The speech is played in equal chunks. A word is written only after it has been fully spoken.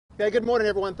Okay, good morning,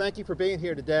 everyone. Thank you for being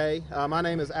here today. My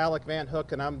name is Alec Van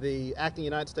Hook, and I'm the acting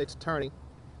United States Attorney.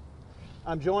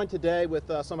 I'm joined today with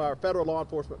some of our federal law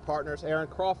enforcement partners. Aaron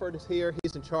Crawford is here.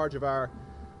 He's in charge of our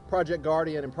Project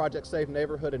Guardian and Project Safe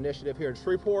Neighborhood initiative here in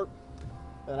Shreveport.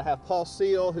 And I have Paul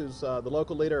Seal, who's the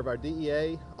local leader of our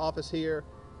DEA office here,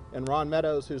 and Ron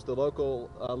Meadows, who's the local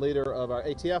leader of our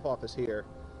ATF office here.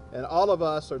 And all of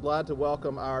us are glad to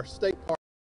welcome our state partner,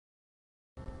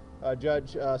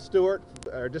 Judge Stewart,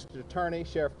 our District Attorney,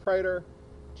 Sheriff Prater,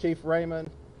 Chief Raymond,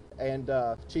 and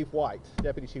Chief White,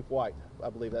 Deputy Chief White.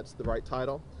 I believe that's the right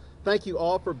title. Thank you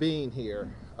all for being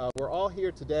here. We're all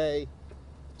here today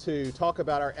to talk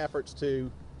about our efforts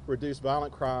to reduce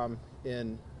violent crime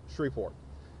in Shreveport.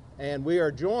 And we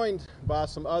are joined by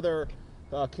some other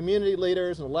community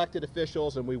leaders and elected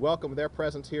officials, and we welcome their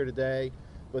presence here today.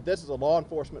 But this is a law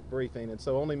enforcement briefing, and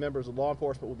so only members of law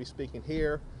enforcement will be speaking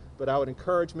here. But I would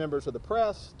encourage members of the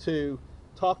press to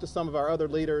talk to some of our other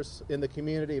leaders in the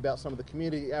community about some of the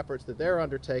community efforts that they're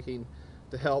undertaking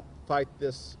to help fight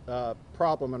this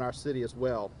problem in our city as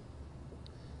well.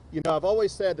 You know, I've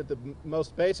always said that the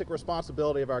most basic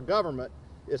responsibility of our government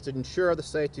is to ensure the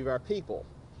safety of our people.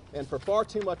 And for far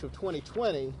too much of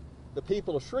 2020, the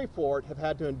people of Shreveport have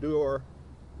had to endure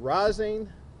rising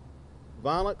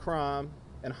violent crime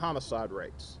and homicide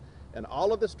rates. And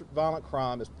all of this violent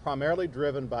crime is primarily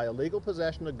driven by illegal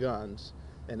possession of guns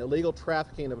and illegal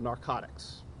trafficking of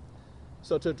narcotics.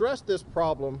 So to address this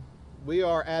problem, we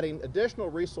are adding additional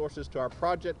resources to our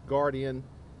Project Guardian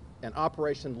and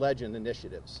Operation Legend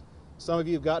initiatives. Some of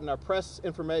you have gotten our press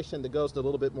information that goes into a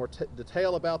little bit more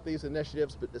detail about these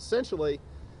initiatives, but essentially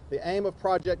the aim of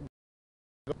Project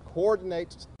Guardian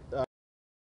coordinates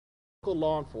local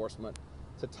law enforcement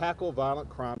to tackle violent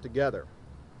crime together.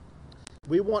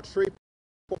 We want Shreveport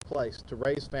a place to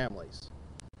raise families,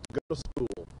 to go to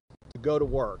school, to go to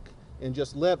work, and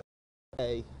just live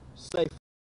a safe,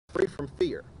 free from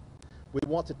fear. We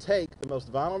want to take the most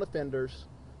violent offenders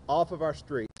off of our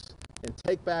streets and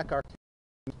take back our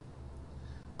community.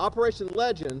 Operation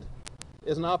Legend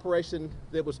is an operation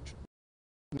that was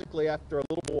particularly after a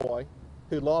little boy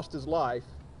who lost his life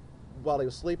while he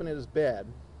was sleeping in his bed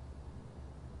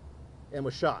and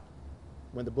was shot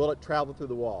when the bullet traveled through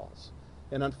the walls.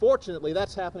 And unfortunately,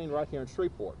 that's happening right here in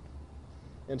Shreveport.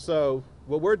 And so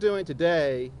what we're doing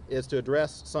today is to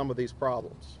address some of these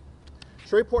problems.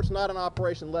 Shreveport's not an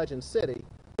Operation Legend city,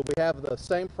 but we have the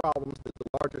same problems that the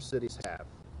larger cities have.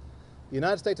 The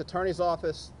United States Attorney's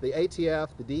Office, the ATF,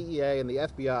 the DEA, and the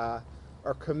FBI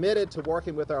are committed to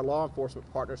working with our law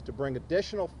enforcement partners to bring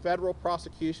additional federal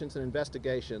prosecutions and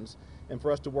investigations, and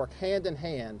for us to work hand in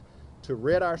hand to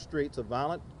rid our streets of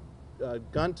violent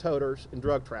gun toters and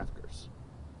drug traffickers.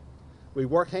 We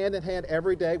work hand in hand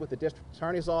every day with the District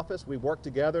Attorney's Office. We work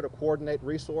together to coordinate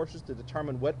resources to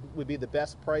determine what would be the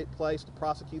best place to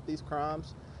prosecute these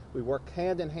crimes. We work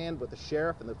hand in hand with the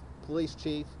sheriff and the police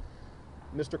chief.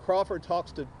 Mr. Crawford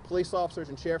talks to police officers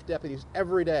and sheriff deputies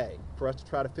every day for us to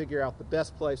try to figure out the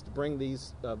best place to bring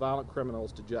these violent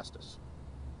criminals to justice.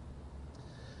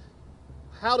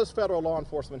 How does federal law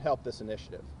enforcement help this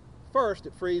initiative? First,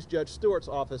 it frees Judge Stewart's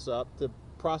office up to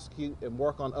prosecute and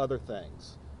work on other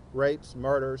things: rapes,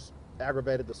 murders,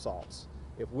 aggravated assaults.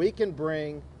 If we can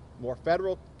bring more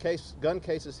federal gun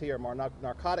cases here, more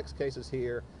narcotics cases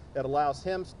here, it allows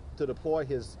him to deploy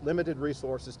his limited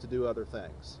resources to do other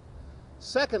things.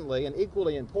 Secondly, and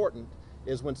equally important,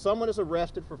 is when someone is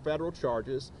arrested for federal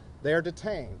charges, they're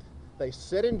detained. They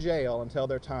sit in jail until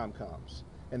their time comes.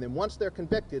 And then once they're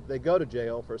convicted, they go to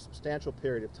jail for a substantial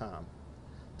period of time.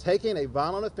 Taking a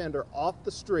violent offender off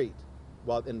the street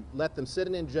and let them sit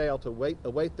in jail to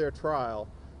await their trial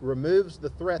removes the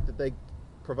threat that they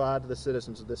provide to the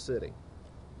citizens of this city.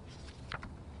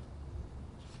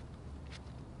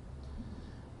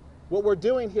 What we're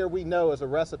doing here, we know, is a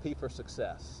recipe for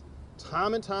success.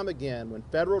 Time and time again, when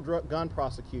federal gun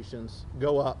prosecutions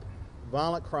go up,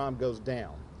 violent crime goes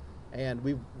down.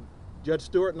 And Judge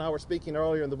Stewart and I were speaking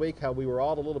earlier in the week how we were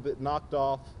all a little bit knocked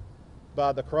off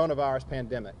by the coronavirus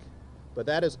pandemic. But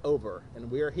that is over,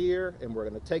 and we are here, and we're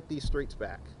going to take these streets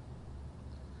back.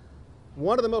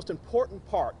 One of the most important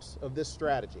parts of this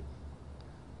strategy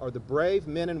are the brave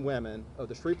men and women of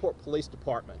the Shreveport Police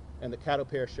Department and the Caddo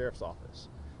Parish Sheriff's Office.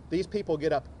 These people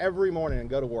get up every morning and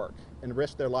go to work and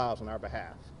risk their lives on our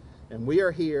behalf, and we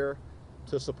are here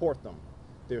to support them.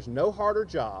 There's no harder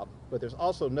job, but there's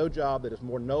also no job that is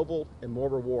more noble and more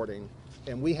rewarding,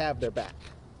 and we have their back.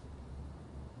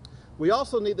 We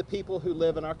also need the people who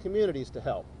live in our communities to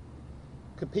help.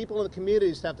 People in the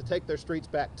communities have to take their streets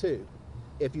back too.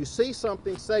 If you see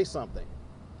something, say something.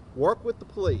 Work with the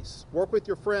police, work with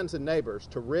your friends and neighbors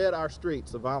to rid our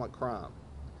streets of violent crime.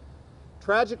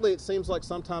 Tragically, it seems like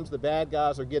sometimes the bad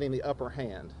guys are getting the upper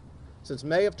hand. Since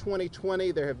May of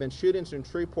 2020, there have been shootings in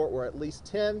Shreveport where at least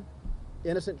 10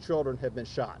 innocent children have been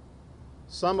shot.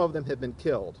 Some of them have been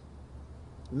killed.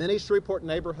 Many Shreveport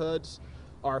neighborhoods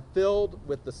are filled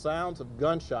with the sounds of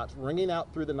gunshots ringing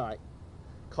out through the night,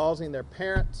 causing their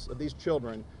parents of these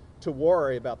children to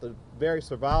worry about the very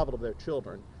survival of their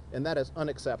children, and that is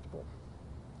unacceptable.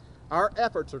 Our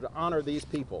efforts are to honor these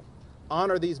people,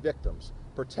 honor these victims,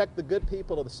 protect the good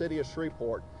people of the city of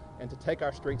Shreveport, and to take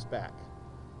our streets back.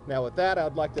 Now with that,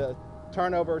 I'd like to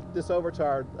turn this over to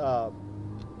our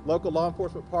local law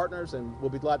enforcement partners, and we'll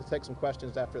be glad to take some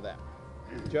questions after that.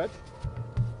 Judge?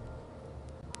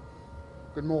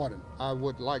 Good morning. I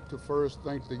would like to first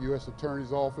thank the U.S.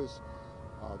 Attorney's Office.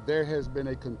 There has been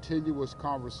a continuous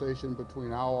conversation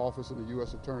between our office and the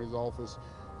U.S. Attorney's Office,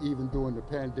 even during the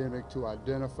pandemic, to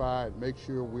identify and make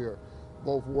sure we're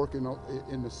both working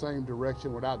in the same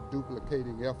direction without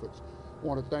duplicating efforts. I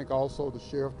want to thank also the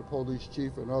sheriff, the police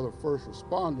chief, and other first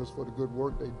responders for the good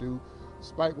work they do.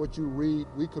 Despite what you read,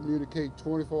 we communicate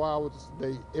 24 hours a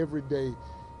day, every day,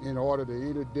 in order to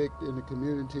interdict in the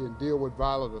community and deal with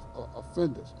violent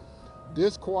offenders.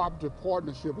 This cooperative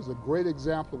partnership is a great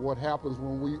example of what happens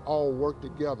when we all work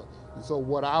together. And so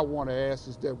what I want to ask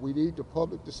is that we need the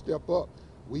public to step up.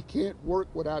 We can't work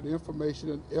without information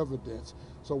and evidence.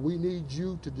 So we need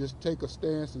you to just take a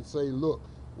stance and say, look,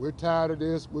 we're tired of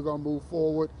this, we're gonna move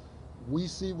forward. We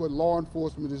see what law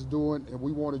enforcement is doing and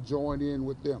we want to join in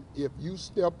with them. If you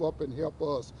step up and help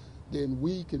us, then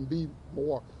we can be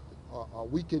more,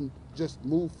 we can just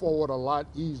move forward a lot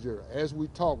easier. As we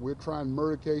talk, we're trying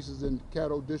murder cases in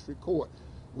Caddo District Court.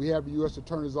 We have the U.S.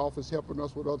 Attorney's Office helping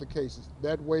us with other cases.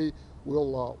 That way,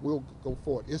 we'll go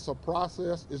forward. It's a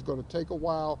process. It's going to take a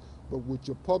while, but with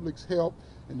your public's help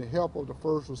and the help of the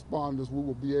first responders, we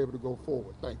will be able to go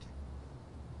forward. Thank you.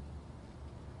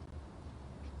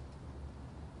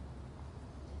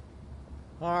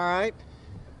 All right.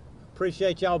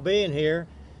 Appreciate y'all being here.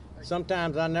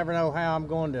 Sometimes I never know how I'm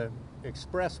going to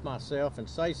express myself and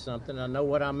say something. I know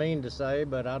what I mean to say,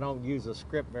 but I don't use a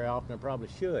script very often. I probably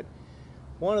should.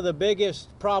 One of the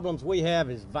biggest problems we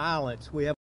have is violence. We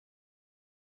have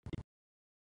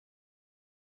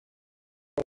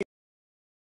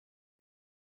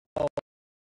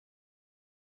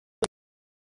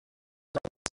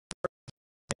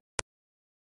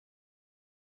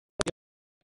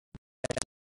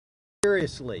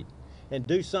seriously and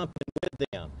do something with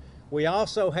them. We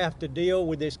also have to deal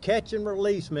with this catch and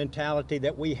release mentality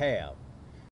that we have.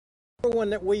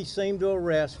 Everyone that we seem to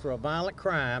arrest for a violent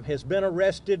crime has been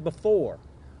arrested before,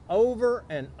 over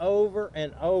and over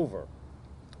and over.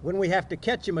 When we have to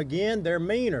catch them again, they're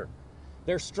meaner,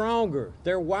 they're stronger,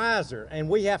 they're wiser, and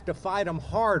we have to fight them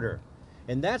harder.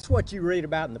 And that's what you read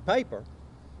about in the paper,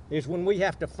 is when we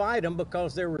have to fight them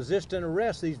because they're resisting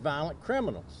arrest, these violent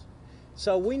criminals.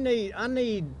 So I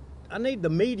need the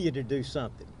media to do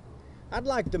something. I'd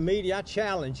like the media, I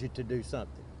challenge you to do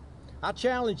something. I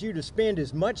challenge you to spend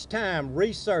as much time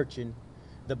researching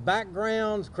the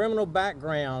backgrounds, criminal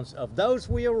backgrounds of those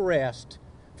we arrest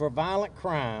for violent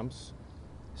crimes.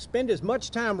 Spend as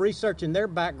much time researching their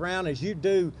background as you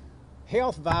do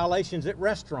health violations at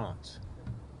restaurants,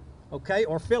 okay?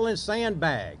 Or filling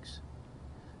sandbags.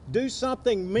 Do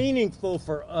something meaningful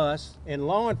for us in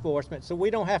law enforcement so we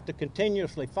don't have to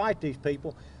continuously fight these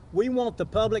people. We want the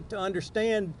public to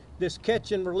understand this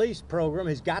catch and release program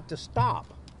has got to stop.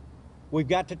 We've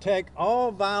got to take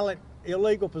all violent,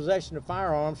 illegal possession of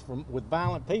firearms with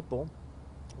violent people.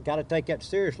 We've got to take that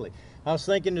seriously. I was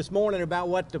thinking this morning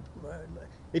about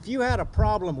if you had a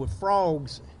problem with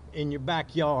frogs in your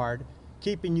backyard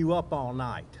keeping you up all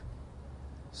night.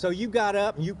 So you got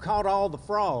up and you caught all the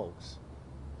frogs,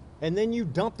 and then you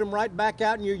dumped them right back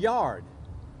out in your yard.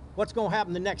 What's going to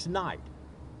happen the next night?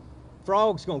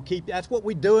 Frogs going to keep, that's what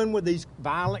we're doing with these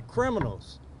violent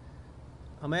criminals.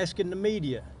 I'm asking the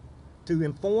media to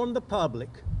inform the public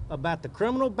about the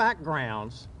criminal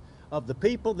backgrounds of the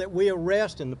people that we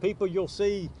arrest and the people you'll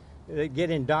see that get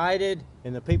indicted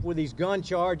and the people with these gun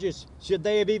charges, should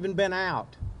they have even been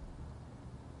out.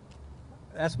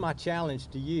 That's my challenge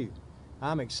to you.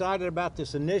 I'm excited about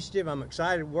this initiative. I'm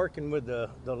excited working with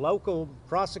the local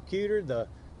prosecutor,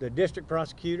 the district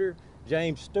prosecutor,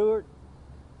 James Stewart,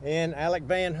 and Alec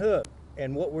Van Hook.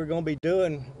 And what we're going to be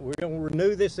doing, we're going to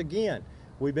renew this again.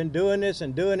 We've been doing this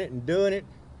and doing it and doing it.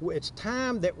 It's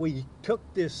time that we took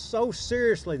this so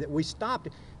seriously that we stopped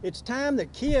it. It's time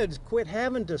that kids quit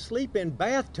having to sleep in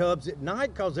bathtubs at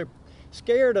night because they're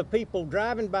scared of people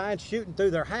driving by and shooting through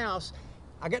their house.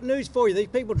 I got news for you. These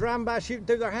people driving by shooting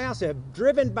through their house have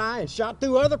driven by and shot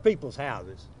through other people's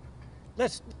houses.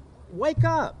 Let's wake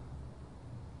up.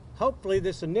 Hopefully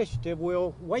this initiative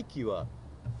will wake you up.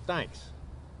 Thanks.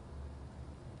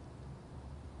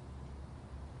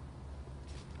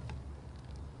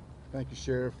 Thank you,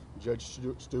 Sheriff, Judge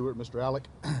Stewart, Mr. Alec.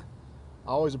 I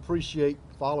always appreciate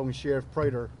following Sheriff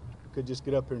Prater, who could just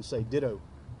get up here and say ditto,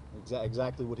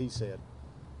 exactly what he said.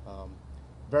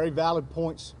 Very valid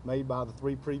points made by the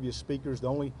three previous speakers.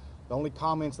 The only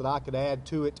comments that I could add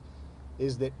to it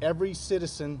is that every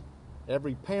citizen,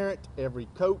 every parent, every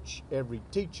coach, every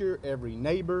teacher, every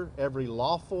neighbor, every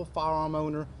lawful firearm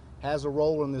owner has a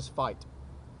role in this fight.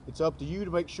 It's up to you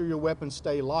to make sure your weapons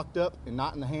stay locked up and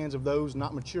not in the hands of those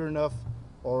not mature enough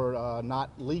or not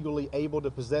legally able to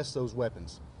possess those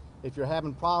weapons. If you're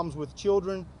having problems with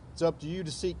children, it's up to you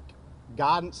to seek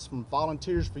guidance from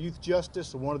Volunteers for Youth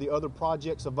Justice or one of the other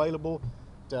projects available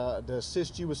to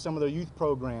assist you with some of their youth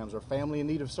programs or Family in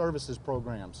Need of Services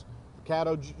programs. The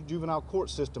Caddo Juvenile Court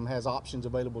System has options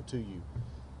available to you.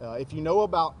 If you know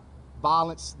about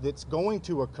violence that's going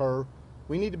to occur,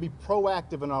 we need to be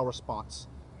proactive in our response.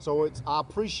 So I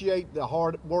appreciate the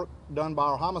hard work done by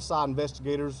our homicide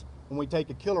investigators when we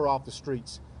take a killer off the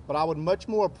streets, but I would much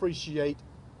more appreciate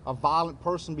a violent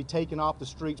person be taken off the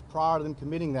streets prior to them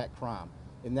committing that crime.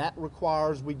 And that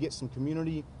requires we get some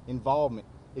community involvement.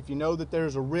 If you know that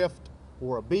there's a rift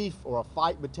or a beef or a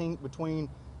fight between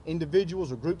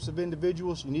individuals or groups of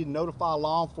individuals, you need to notify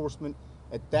law enforcement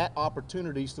at that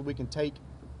opportunity so we can take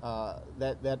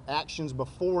that actions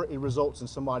before it results in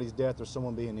somebody's death or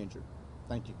someone being injured.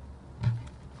 Thank you.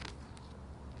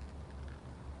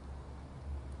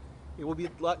 We'll be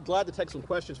glad to take some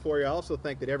questions for you. I also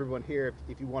think that everyone here,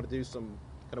 if you want to do some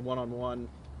kind of one-on-one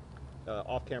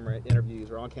off-camera interviews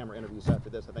or on-camera interviews after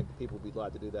this, I think the people will be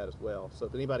glad to do that as well. So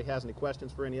if anybody has any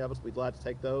questions for any of us, we'd be glad to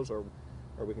take those, or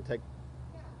we can take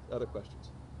other questions.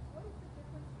 What is the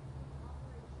difference between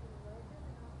Operation Legend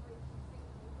and Operation Safe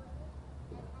Neighborhood,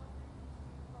 and how do these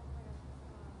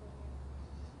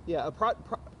two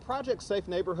programs Project Safe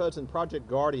Neighborhoods and Project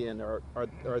Guardian are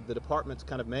the department's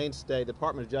kind of mainstay,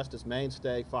 Department of Justice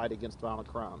mainstay fight against violent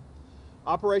crime.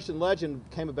 Operation Legend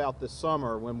came about this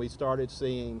summer when we started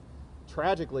seeing,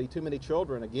 tragically, too many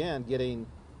children again getting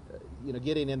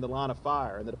in the line of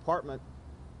fire, and the department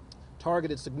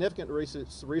targeted significant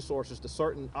resources to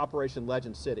certain Operation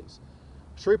Legend cities.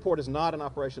 Shreveport is not an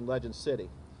Operation Legend city,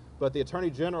 but the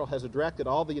Attorney General has directed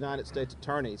all the United States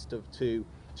attorneys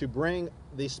to bring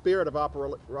the spirit of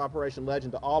Operation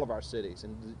Legend to all of our cities.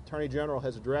 And the Attorney General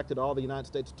has directed all the United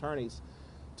States attorneys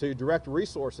to direct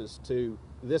resources to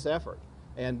this effort.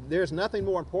 And there's nothing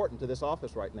more important to this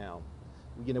office right now.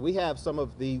 We have some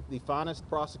of the finest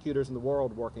prosecutors in the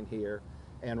world working here,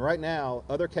 and right now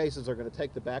other cases are going to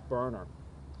take the back burner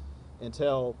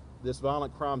until this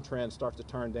violent crime trend starts to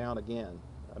turn down again.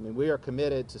 I mean, we are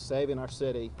committed to saving our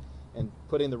city and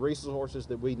putting the resources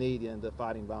that we need into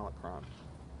fighting violent crime.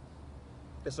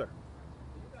 Yes, sir. Do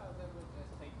you guys ever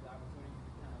just take the opportunity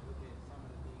to kind of look at some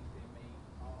of the things that may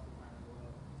also kind of go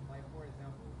up? Like, for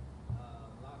example,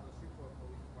 a lot of the Shreveport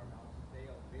Police Department officers, they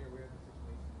are very aware of the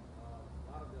situation.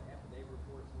 A lot of the affidavit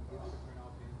reports from the district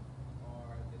office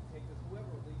or the detectives,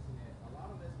 whoever releasing it, a lot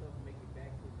of that stuff make it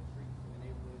back to the streets and the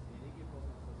neighborhoods, and it gets posted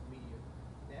on social media.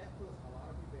 That puts a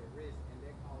lot of people at risk, and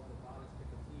that causes the violence to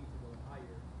continue to go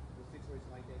higher with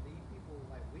situations like that. These people,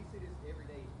 like, we see this every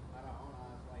day out our own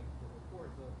eyes, like the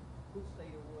reports of who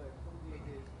stated what, who did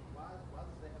this, why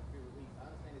does that have to be released? I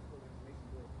understand it's public information,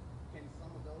 but can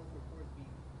some of those reports be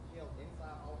held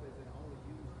inside office and only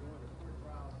used during the court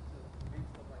trial to prevent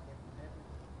stuff like that from happening?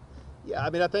 Yeah,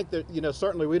 I mean, I think that,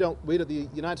 certainly the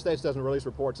United States doesn't release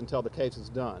reports until the case is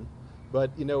done.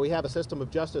 But, we have a system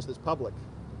of justice that's public.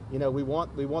 We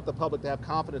want the public to have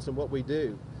confidence in what we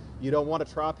do. You don't want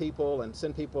to try people and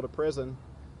send people to prison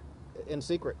in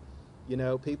secret.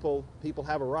 People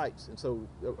have a right, and so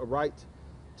a right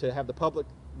to have the public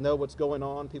know what's going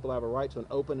on. People have a right to an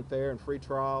open and fair and free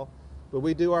trial, but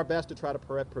we do our best to try to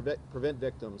prevent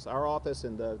victims. Our office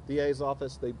and the DA's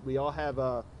office, we all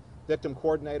have victim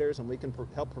coordinators, and we can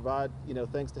help provide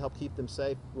things to help keep them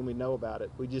safe when we know about it.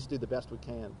 We just do the best we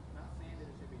can. Not saying that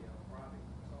it should be a private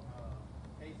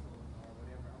case or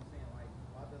whatever. I'm saying, like,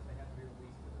 why does it have to be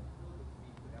released to the public to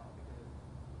be put out? Because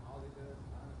all it does,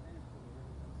 I understand it, but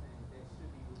I'm saying that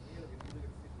should be revealed if you look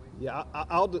at the situation. Yeah,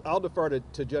 I'll defer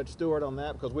to Judge Stewart on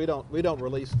that, because we don't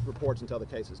release reports until the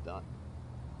case is done.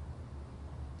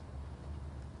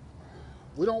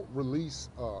 We don't release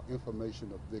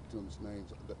information of victims'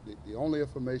 names. The only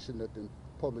information that the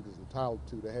public is entitled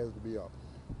to, there has to be a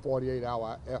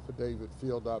 48-hour affidavit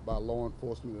filled out by law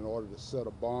enforcement in order to set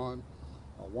a bond.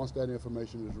 Once that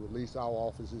information is released, our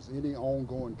office is any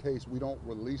ongoing case, we don't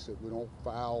release it. We don't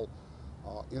file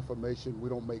information. We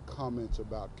don't make comments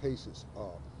about cases.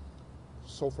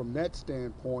 So from that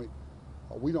standpoint,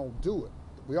 we don't do it.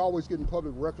 We always getting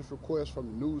public records requests from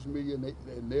the news media,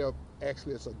 and they're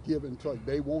actually, it's a give and take.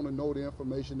 They want to know the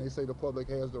information. They say the public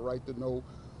has the right to know,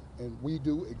 and we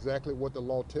do exactly what the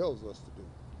law tells us to do.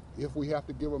 If we have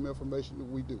to give them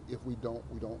information, we do. If we don't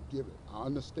give it. I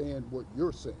understand what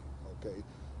you're saying, okay?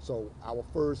 So our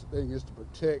first thing is to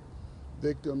protect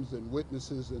victims and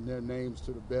witnesses and their names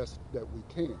to the best that we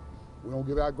can. We don't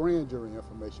give out grand jury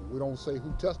information. We don't say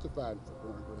who testified for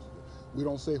grand jury. We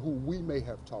don't say who we may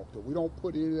have talked to. We don't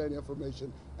put any of that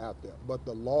information out there. But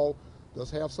the law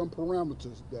does have some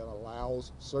parameters that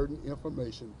allows certain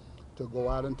information to go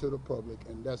out into the public,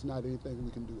 and that's not anything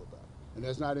we can do about it. And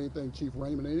that's not anything Chief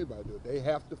Raymond or anybody do. They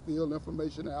have to fill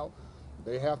information out.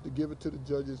 They have to give it to the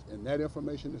judges, and that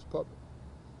information is public.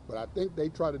 But I think they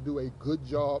try to do a good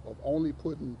job of only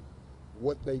putting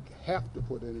what they have to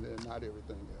put in it and not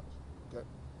everything else. Okay?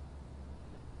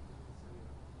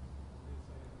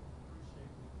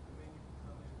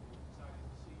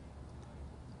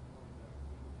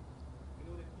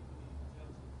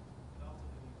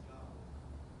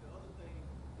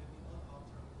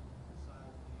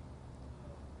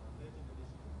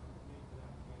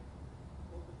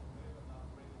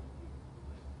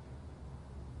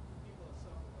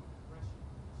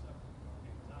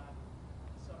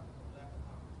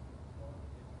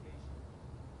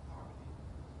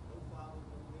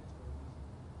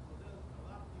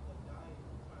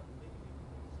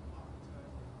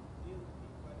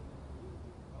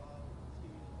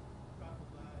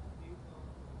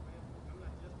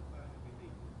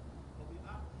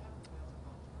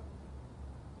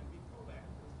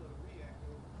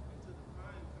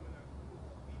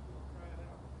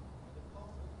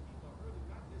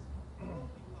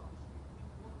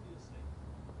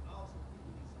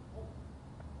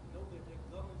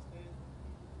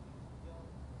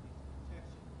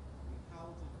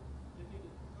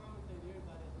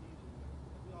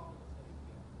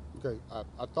 Okay,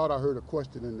 I thought I heard a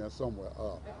question in there somewhere.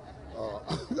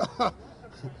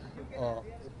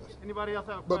 Anybody else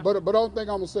have a but question? I don't think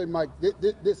I'm gonna say, Mike.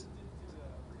 This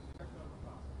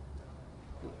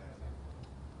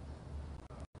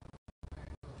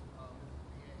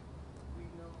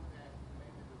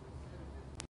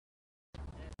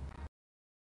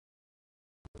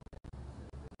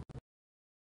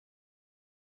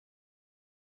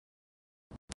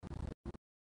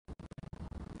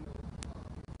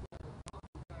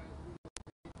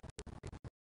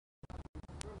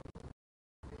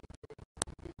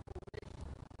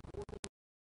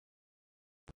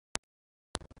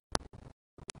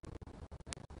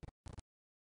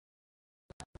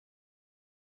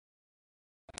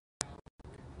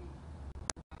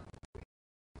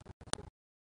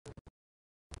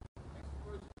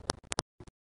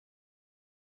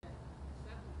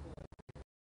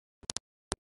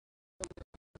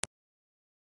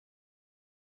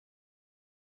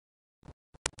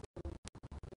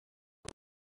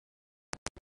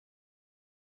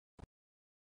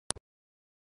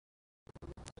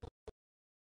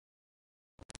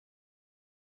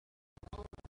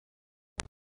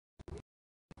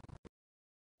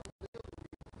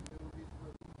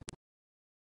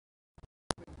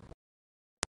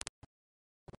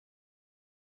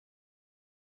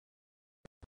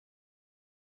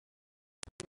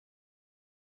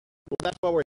Well, that's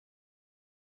what we're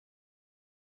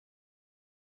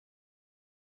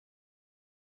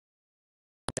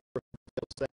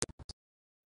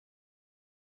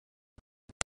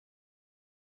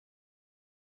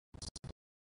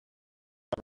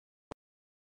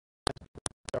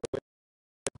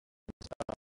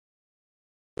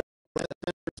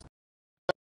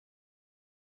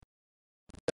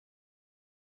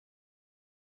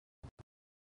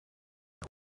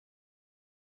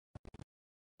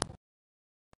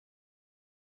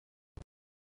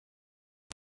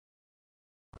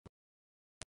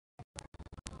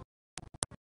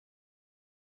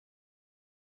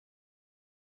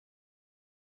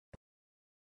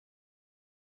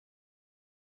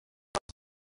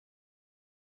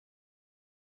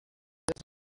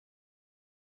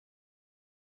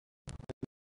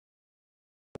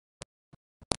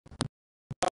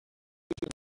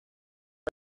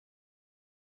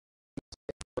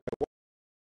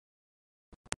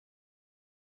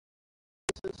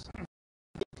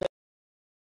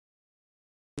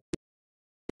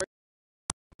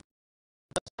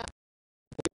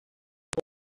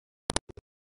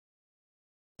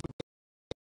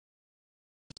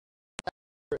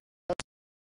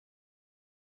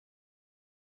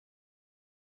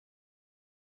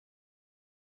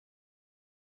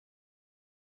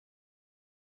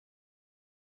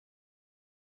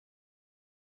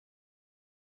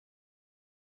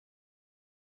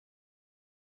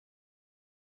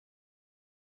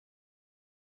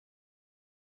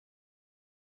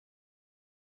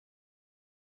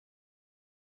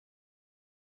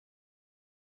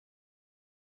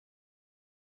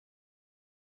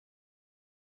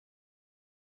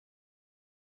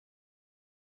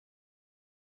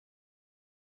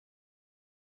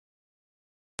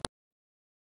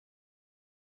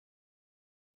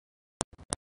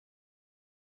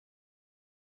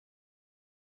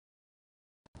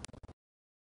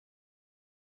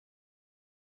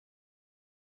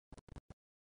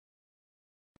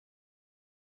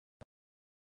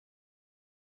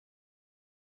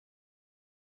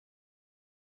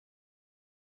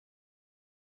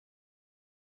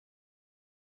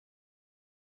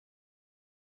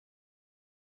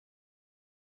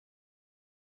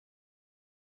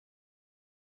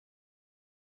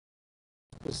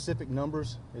specific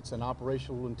numbers. It's an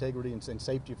operational integrity and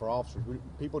safety for officers.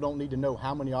 People don't need to know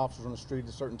how many officers on the street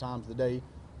at certain times of the day,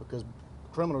 because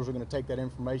criminals are going to take that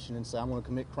information and say, I'm going to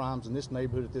commit crimes in this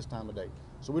neighborhood at this time of day.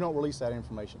 So we don't release that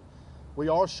information. We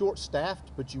are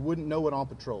short-staffed, but you wouldn't know it on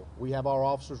patrol. We have our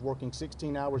officers working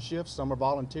 16-hour shifts. Some are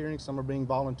volunteering, some are being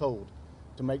voluntold,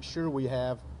 to make sure we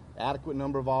have adequate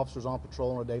number of officers on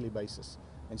patrol on a daily basis.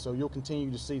 And so you'll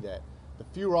continue to see that. The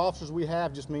fewer officers we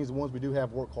have just means the ones we do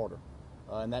have work harder.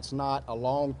 And that's not a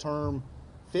long-term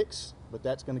fix, but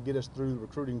that's going to get us through the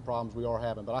recruiting problems we are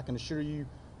having. But I can assure you,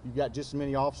 you've got just as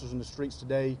many officers in the streets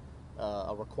today,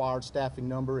 a required staffing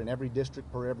number in every district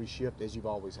per every shift as you've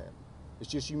always had. It's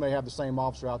just you may have the same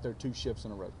officer out there 2 shifts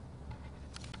in a row.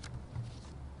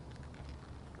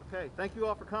 Okay, thank you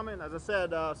all for coming. As I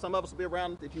said, some of us will be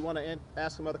around if you want to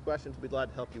ask some other questions. We'd be glad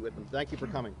to help you with them. Thank you for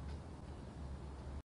coming.